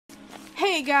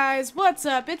Hey guys, what's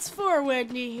up? It's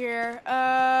 4Wendy here.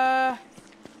 That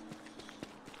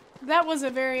was a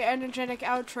very energetic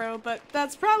outro, but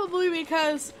that's probably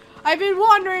because I've been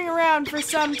wandering around for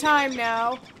some time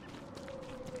now.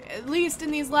 At least in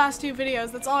these last two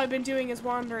videos, that's all I've been doing is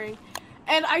wandering.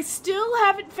 And I still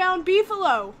haven't found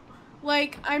Beefalo.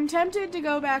 Like, I'm tempted to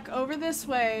go back over this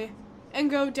way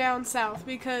and go down south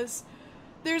because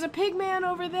there's a pigman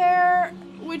over there,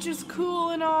 which is cool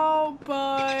and all,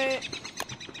 but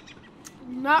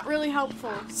not really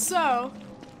helpful. So,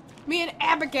 me and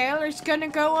Abigail are just gonna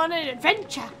go on an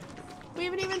adventure. We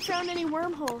haven't even found any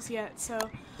wormholes yet, so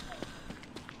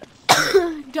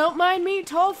don't mind me,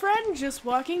 tall friend, just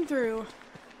walking through.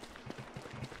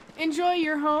 Enjoy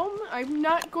your home. I'm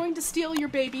not going to steal your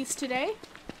babies today,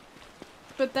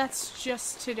 but that's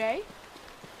just today.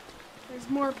 There's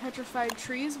more petrified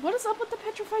trees. What is up with the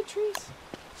petrified trees?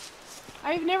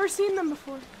 I've never seen them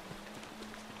before.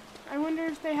 I wonder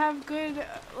if they have good,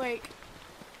 like,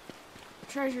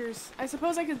 treasures. I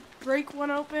suppose I could break one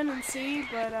open and see,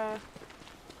 but, yeah.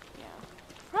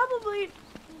 Probably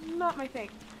not my thing.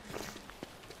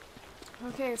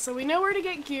 Okay, so we know where to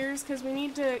get gears, because we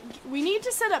need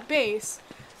to set up base,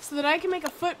 so that I can make a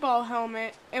football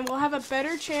helmet, and we'll have a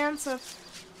better chance of,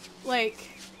 like,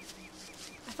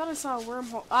 I thought I saw a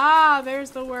wormhole. Ah,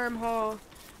 there's the wormhole.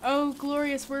 Oh,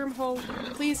 glorious wormhole.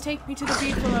 Please take me to the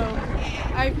Beefalo.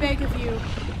 I beg of you.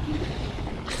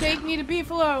 Take me to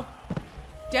Beefalo.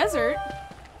 Desert?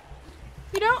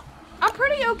 You know, I'm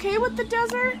pretty okay with the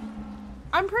desert.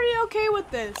 I'm pretty okay with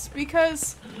this,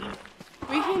 because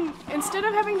we can, instead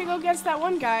of having to go against that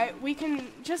one guy, we can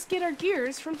just get our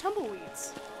gears from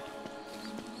tumbleweeds.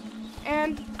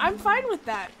 And I'm fine with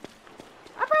that.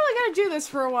 I'm probably going to do this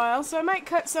for a while, so I might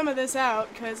cut some of this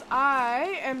out, because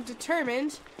I am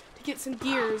determined to get some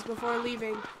gears before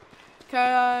leaving.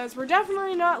 Because we're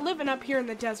definitely not living up here in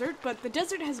the desert, but the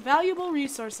desert has valuable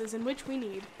resources in which we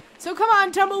need. So come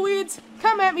on, tumbleweeds!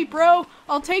 Come at me, bro!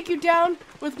 I'll take you down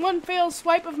with one fail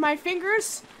swipe of my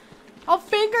fingers. I'll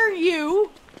finger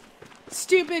you,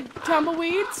 stupid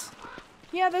tumbleweeds.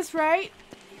 Yeah, that's right.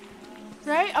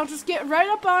 Right? I'll just get right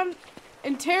up on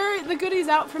and tear the goodies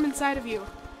out from inside of you.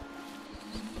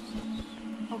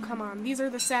 Oh, come on. These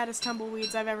are the saddest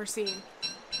tumbleweeds I've ever seen.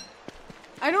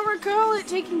 I don't recall it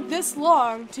taking this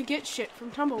long to get shit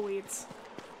from tumbleweeds.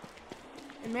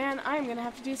 And man, I'm gonna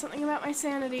have to do something about my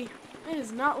sanity. It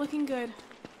is not looking good.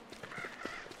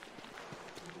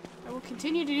 I will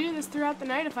continue to do this throughout the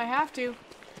night if I have to.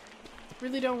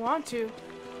 Really don't want to,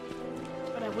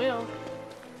 but I will.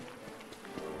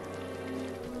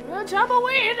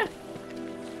 Tumbleweed!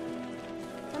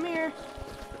 Come here.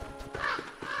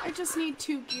 I just need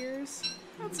 2 gears.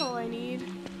 That's all I need.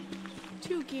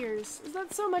 2 gears. Is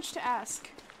that so much to ask?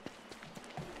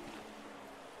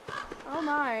 Oh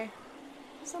my.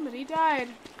 Somebody died.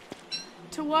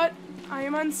 To what? I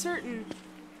am uncertain.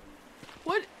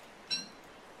 What?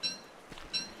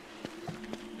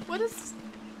 What's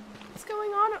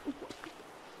going on?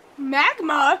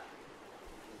 Magma?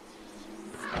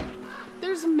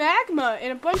 There's magma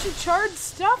and a bunch of charred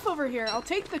stuff over here. I'll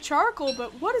take the charcoal,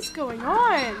 but what is going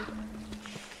on?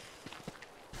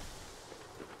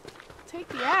 I'll take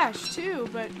the ash too,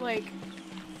 but like,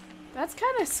 that's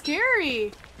kind of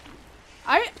scary.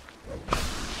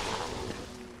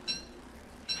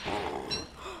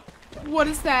 What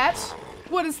is that?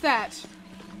 What is that?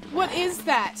 What is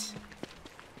that?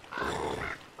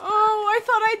 Oh, I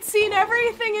thought I'd seen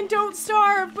everything in Don't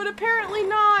Starve, but apparently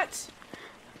not.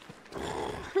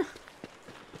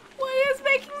 What is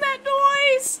making that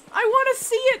noise? I want to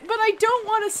see it, but I don't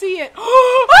want to see it.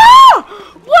 Ah!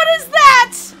 What is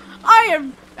that? I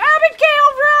am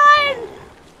Abigail, run!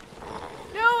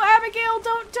 No, Abigail,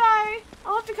 don't die.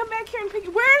 I'll have to come back here and pick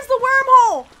you. Where's the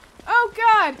wormhole? Oh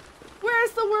God,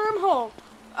 where's the wormhole?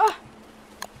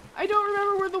 I don't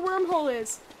remember where the wormhole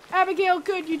is. Abigail,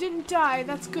 good, you didn't die.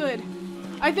 That's good.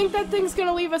 I think that thing's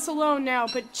gonna leave us alone now,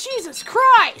 but Jesus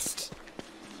Christ!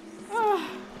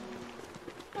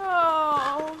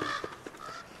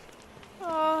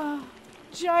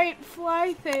 Giant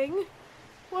fly thing.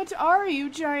 What are you,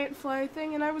 giant fly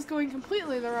thing? And I was going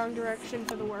completely the wrong direction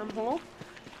for the wormhole.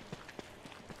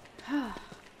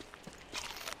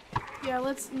 Yeah,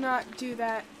 let's not do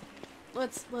that.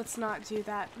 Let's not do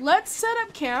that. Let's set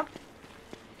up camp,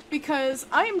 because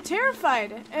I am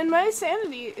terrified, and my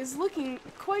sanity is looking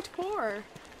quite poor.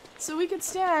 So we could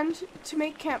stand to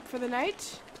make camp for the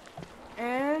night,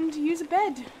 and use a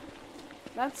bed.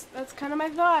 That's kind of my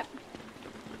thought.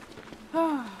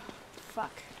 Oh,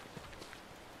 fuck.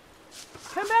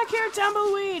 Come back here,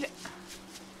 tumbleweed!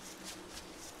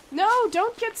 No,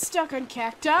 don't get stuck on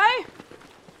cacti!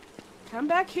 Come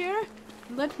back here.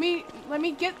 Let me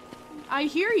get... I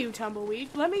hear you, Tumbleweed.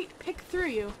 Let me pick through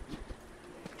you.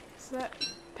 Is that...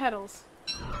 Petals.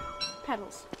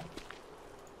 Petals.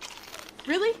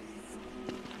 Really?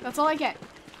 That's all I get.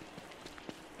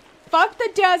 Fuck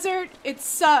the desert. It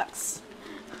sucks.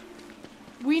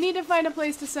 We need to find a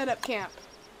place to set up camp.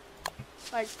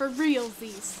 Like, for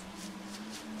realsies.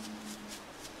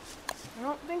 I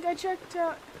don't think I checked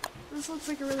out... This looks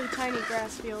like a really tiny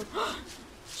grass field.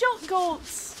 Jolt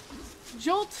goats!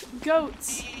 Jolt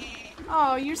goats.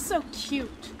 Oh, you're so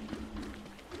cute.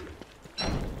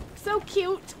 So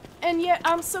cute, and yet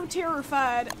I'm so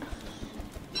terrified.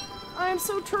 I'm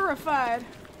so terrified.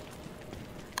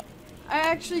 I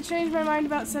actually changed my mind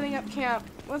about setting up camp.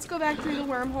 Let's go back through the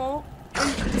wormhole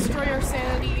and destroy our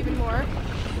sanity even more.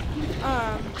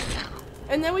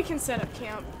 And then we can set up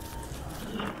camp.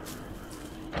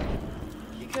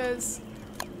 Because...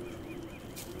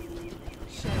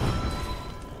 Shit.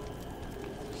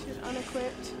 Should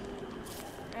unequipped.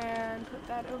 And put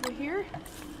that over here.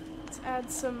 Let's add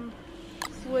some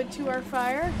wood to our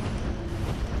fire.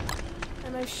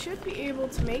 And I should be able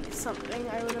to make something.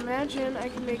 I would imagine I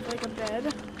can make like a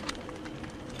bed.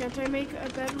 Can't I make a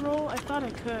bedroll? I thought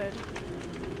I could.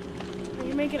 I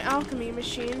can make an alchemy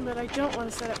machine, but I don't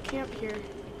want to set up camp here.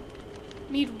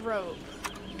 Need rope.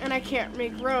 And I can't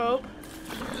make rope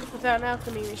without an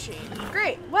alchemy machine.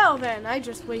 Great. Well then, I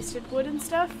just wasted wood and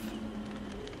stuff.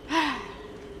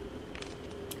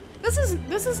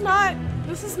 This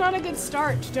is not a good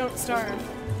start to Don't Starve.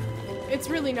 It's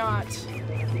really not.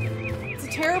 It's a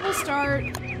terrible start.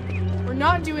 We're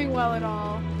not doing well at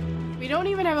all. We don't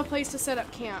even have a place to set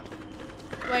up camp.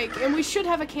 Like, and we should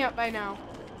have a camp by now.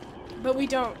 But we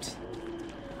don't.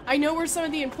 I know where some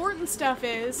of the important stuff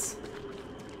is,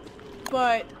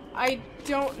 but I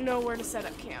don't know where to set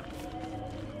up camp.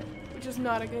 Which is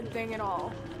not a good thing at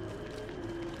all.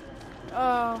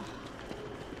 Oh.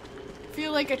 I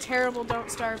feel like a terrible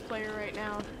Don't Starve player right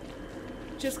now.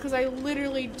 Just because I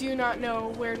literally do not know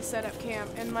where to set up camp,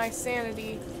 and my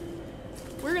sanity...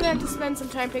 We're gonna have to spend some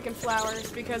time picking flowers,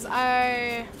 because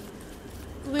I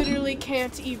literally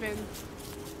can't even.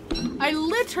 I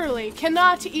literally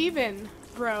cannot even,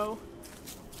 bro.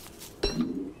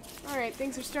 Alright,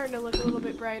 things are starting to look a little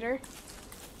bit brighter.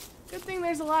 Good thing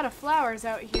there's a lot of flowers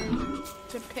out here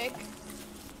to pick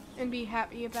and be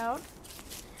happy about.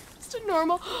 Just a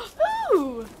normal...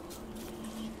 Ooh!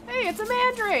 Hey, it's a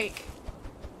mandrake!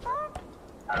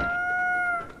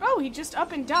 Oh, he just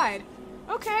up and died.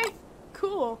 Okay,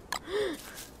 cool.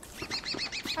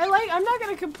 I'm not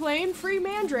gonna complain. Free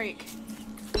mandrake.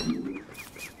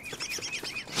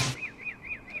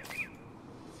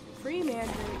 Free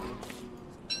mandrake.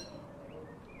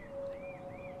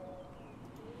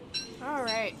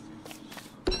 Alright.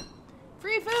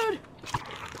 Free food!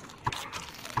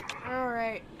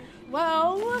 Alright.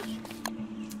 Well...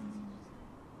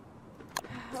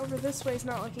 Over this way is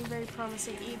not looking very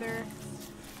promising either.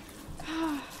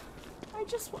 I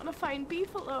just want to find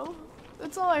Beefalo.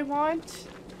 That's all I want.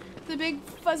 The big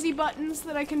fuzzy buttons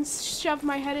that I can shove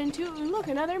my head into. And look,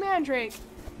 another mandrake.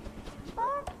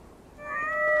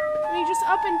 And he just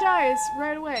up and dies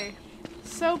right away.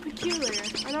 So peculiar.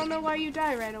 I don't know why you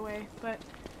die right away, but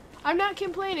I'm not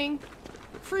complaining.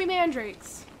 Free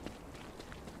mandrakes.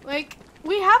 Like,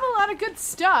 we have a lot of good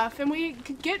stuff, and we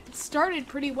could get started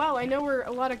pretty well. I know where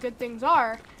a lot of good things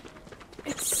are.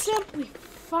 It's simply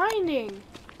finding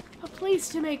a place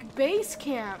to make base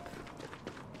camp.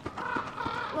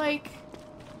 Like,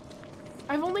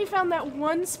 I've only found that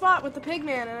one spot with the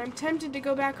pigman, and I'm tempted to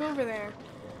go back over there.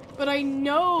 But I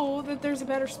know that there's a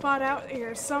better spot out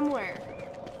here somewhere.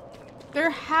 There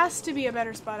has to be a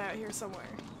better spot out here somewhere.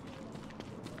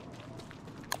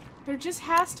 There just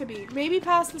has to be. Maybe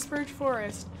past the Spurge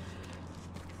Forest.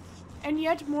 And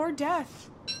yet more death.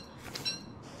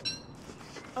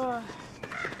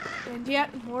 And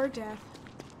yet more death.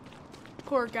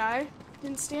 Poor guy.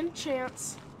 Didn't stand a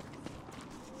chance.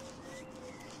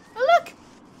 Oh look!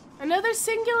 Another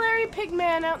singularity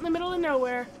pigman out in the middle of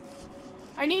nowhere.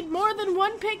 I need more than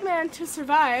one pigman to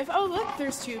survive. Oh look,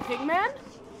 there's two pigmen.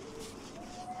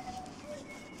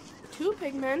 Two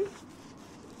pigmen.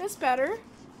 That's better.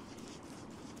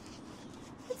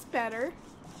 It's better.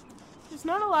 There's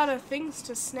not a lot of things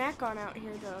to snack on out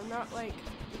here though. Not like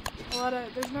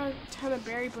there's not a ton of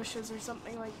berry bushes or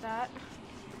something like that.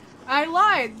 I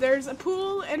lied. There's a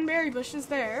pool and berry bushes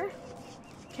there.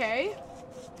 Okay.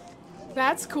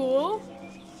 That's cool.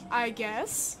 I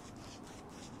guess.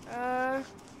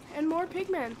 And more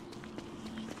pigmen.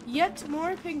 Yet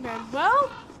more pigmen.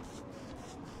 Well,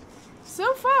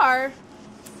 so far,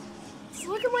 it's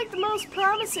looking like the most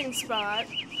promising spot.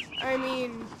 I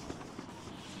mean,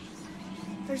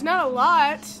 there's not a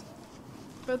lot,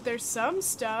 but there's some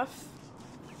stuff.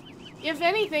 If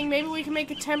anything, maybe we can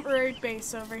make a temporary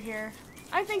base over here.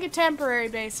 I think a temporary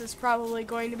base is probably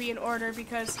going to be in order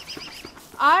because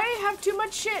I have too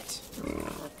much shit.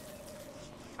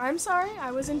 I'm sorry,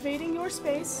 I was invading your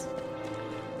space.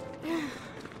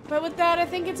 But with that, I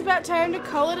think it's about time to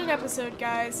call it an episode,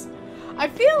 guys. I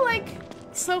feel like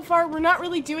so far we're not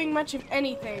really doing much of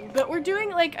anything, but we're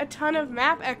doing like a ton of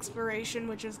map exploration,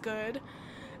 which is good.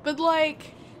 But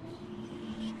like,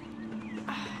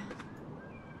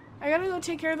 I gotta go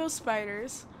take care of those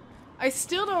spiders. I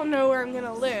still don't know where I'm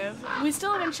gonna live. We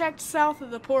still haven't checked south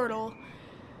of the portal.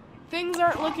 Things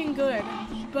aren't looking good,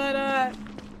 but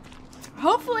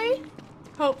hopefully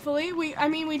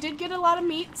we did get a lot of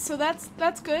meat, so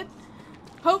that's good.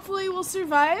 Hopefully we'll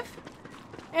survive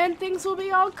and things will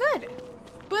be all good.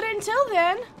 But until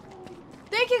then,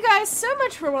 thank you guys so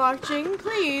much for watching.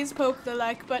 Please poke the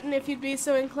like button if you'd be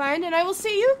so inclined, and I will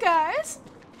see you guys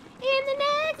in the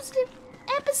next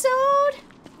episode,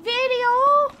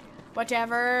 video,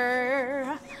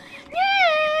 whatever.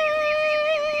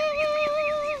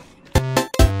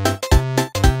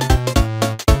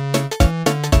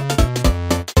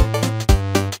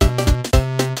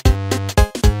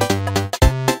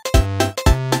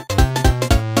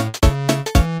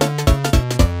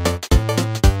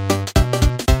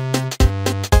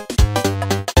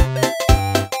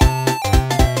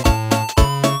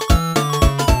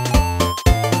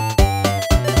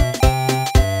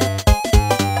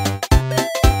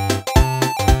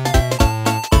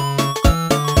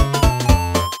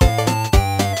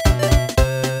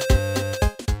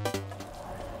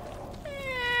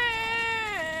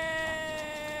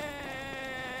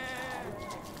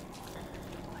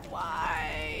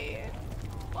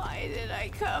 Why did I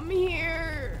come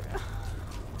here?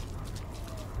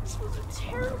 This was a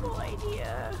terrible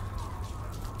idea.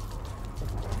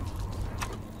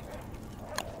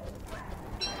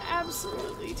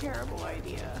 Absolutely terrible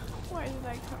idea. Why did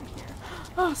I come here?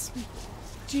 Oh,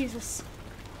 Jesus.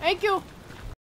 Thank you.